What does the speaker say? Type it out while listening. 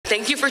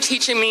thank you for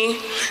teaching me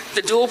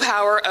the dual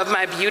power of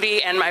my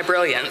beauty and my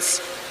brilliance.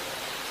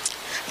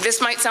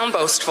 This might sound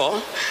boastful,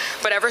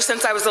 but ever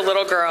since I was a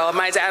little girl,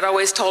 my dad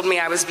always told me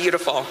I was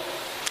beautiful.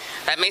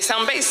 That may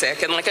sound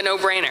basic and like a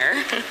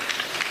no-brainer.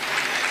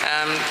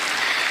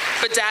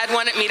 But Dad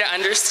wanted me to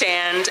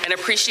understand and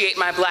appreciate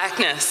my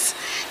blackness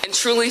and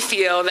truly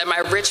feel that my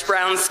rich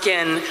brown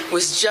skin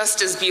was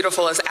just as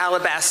beautiful as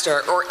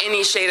alabaster or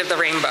any shade of the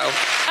rainbow.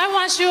 I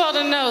want you all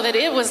to know that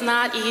it was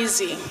not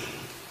easy.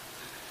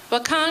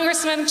 What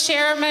Congressman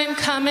Chairman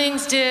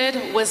Cummings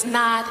did was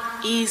not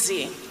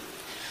easy.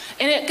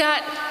 And it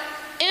got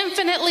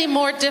infinitely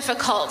more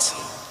difficult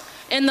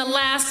in the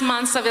last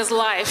months of his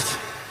life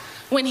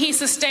when he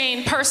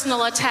sustained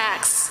personal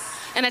attacks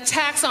and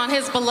attacks on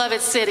his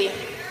beloved city.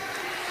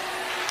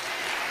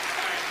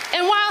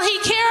 And while he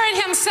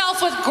carried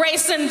himself with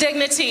grace and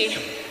dignity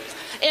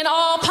in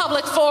all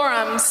public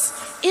forums,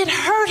 it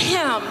hurt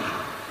him.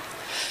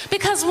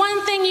 Because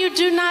one thing you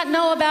do not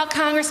know about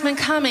Congressman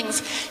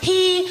Cummings,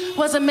 he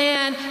was a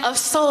man of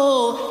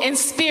soul and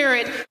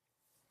spirit.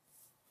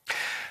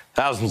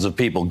 Thousands of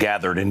people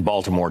gathered in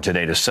Baltimore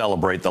today to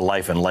celebrate the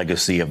life and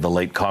legacy of the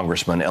late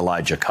Congressman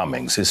Elijah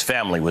Cummings. His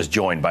family was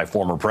joined by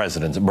former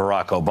Presidents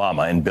Barack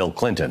Obama and Bill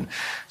Clinton,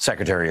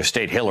 Secretary of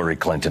State Hillary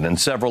Clinton, and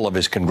several of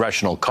his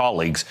congressional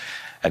colleagues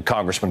at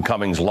Congressman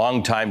Cummings'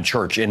 longtime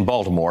church in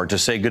Baltimore to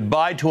say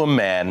goodbye to a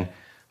man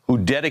who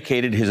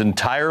dedicated his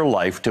entire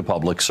life to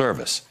public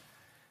service.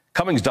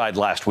 Cummings died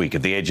last week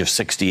at the age of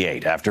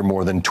 68 after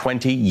more than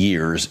 20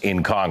 years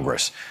in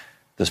Congress.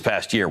 This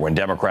past year, when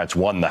Democrats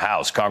won the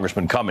House,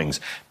 Congressman Cummings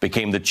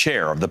became the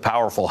chair of the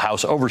powerful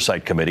House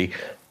Oversight Committee,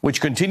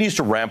 which continues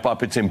to ramp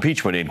up its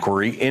impeachment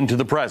inquiry into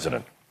the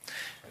president.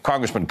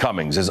 Congressman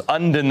Cummings is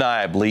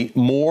undeniably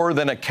more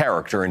than a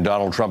character in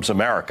Donald Trump's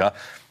America.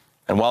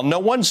 And while no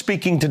one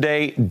speaking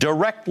today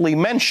directly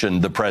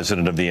mentioned the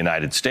President of the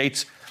United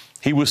States,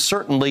 he was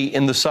certainly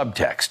in the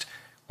subtext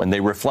when they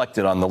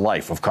reflected on the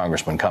life of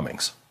Congressman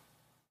Cummings.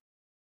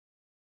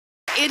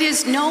 It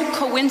is no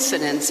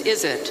coincidence,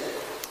 is it,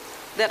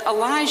 that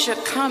Elijah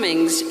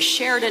Cummings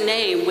shared a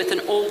name with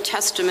an Old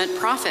Testament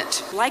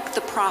prophet. Like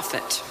the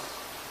prophet,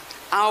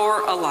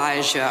 our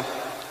Elijah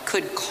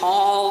could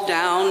call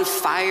down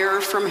fire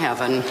from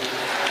heaven.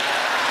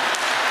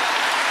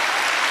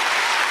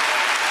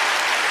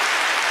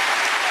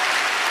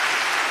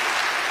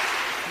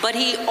 But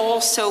he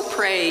also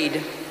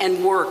prayed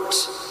and worked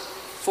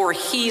for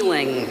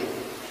healing.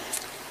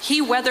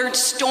 He weathered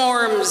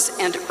storms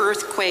and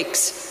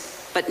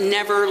earthquakes, but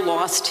never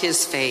lost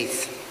his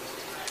faith.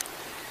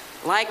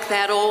 Like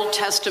that Old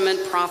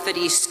Testament prophet,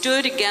 he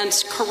stood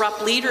against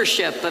corrupt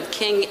leadership of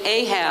King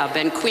Ahab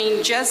and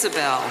Queen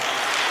Jezebel.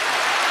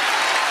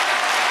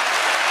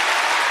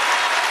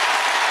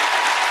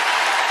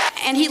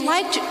 And he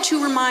liked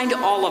to remind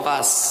all of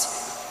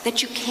us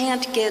that you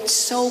can't get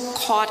so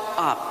caught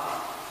up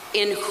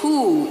in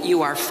who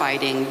you are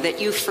fighting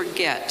that you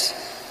forget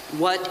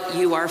what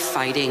you are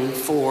fighting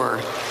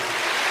for.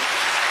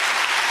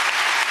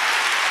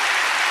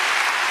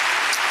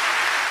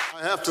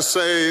 I have to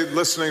say,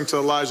 listening to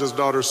Elijah's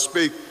daughter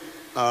speak,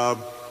 that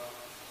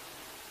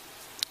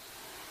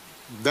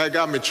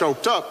got me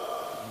choked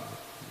up.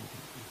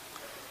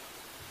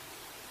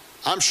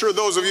 I'm sure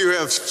those of you who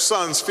have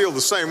sons feel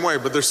the same way,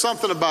 but there's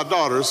something about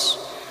daughters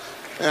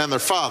and their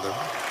father.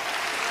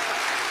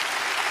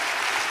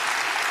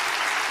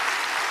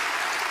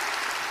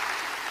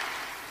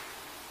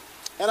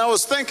 And I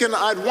was thinking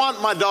I'd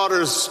want my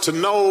daughters to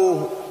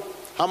know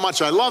how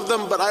much I love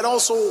them, but I'd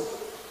also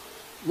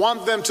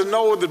want them to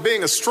know that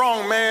being a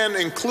strong man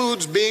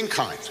includes being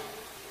kind.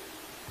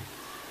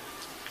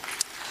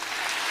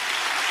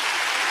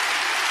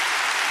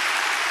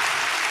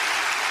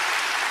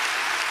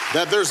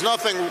 That there's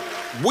nothing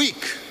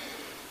weak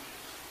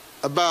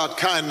about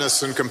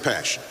kindness and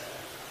compassion.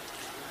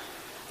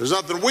 There's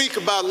nothing weak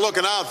about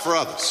looking out for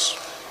others.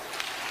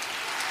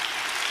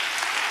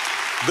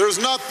 There's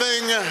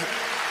nothing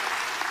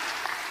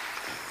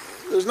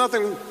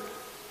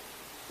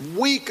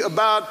weak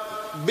about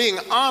being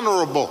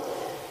honorable.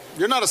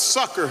 You're not a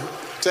sucker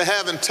to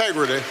have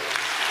integrity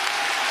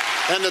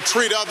and to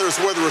treat others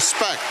with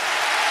respect.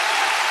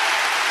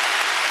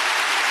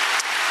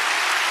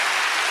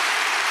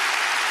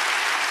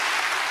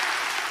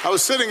 I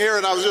was sitting here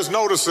and I was just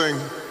noticing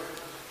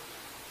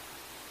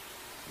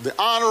the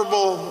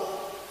Honorable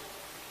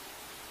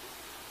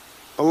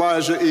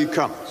Elijah E.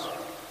 Cummings.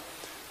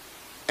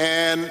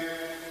 And,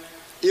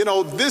 you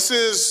know, this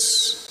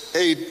is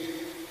a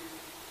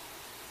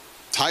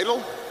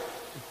title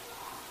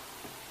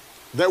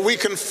that we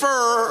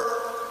confer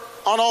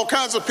on all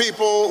kinds of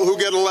people who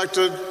get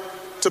elected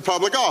to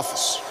public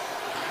office.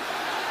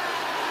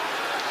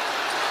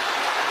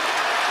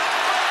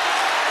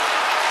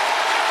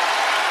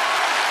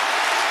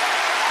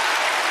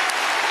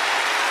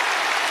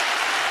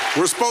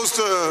 We're supposed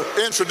to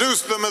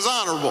introduce them as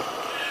honorable.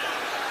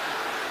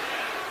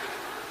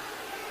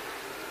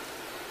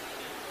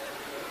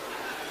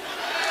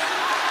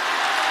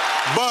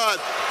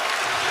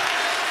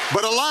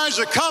 But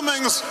Elijah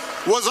Cummings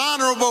was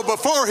honorable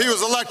before he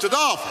was elected to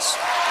office.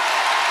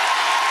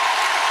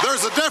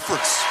 There's a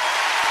difference.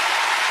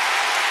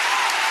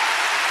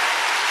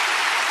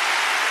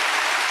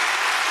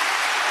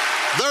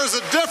 There's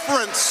a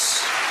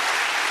difference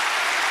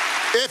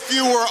if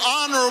you were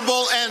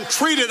honorable and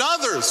treated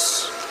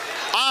others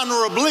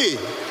honorably.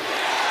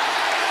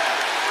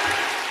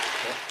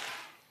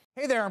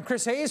 Hey there, I'm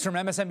Chris Hayes from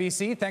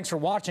MSNBC. Thanks for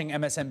watching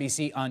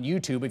MSNBC on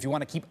YouTube. If you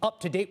want to keep up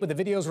to date with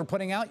the videos we're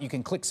putting out, you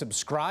can click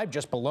subscribe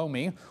just below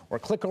me or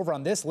click over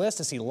on this list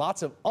to see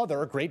lots of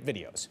other great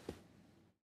videos.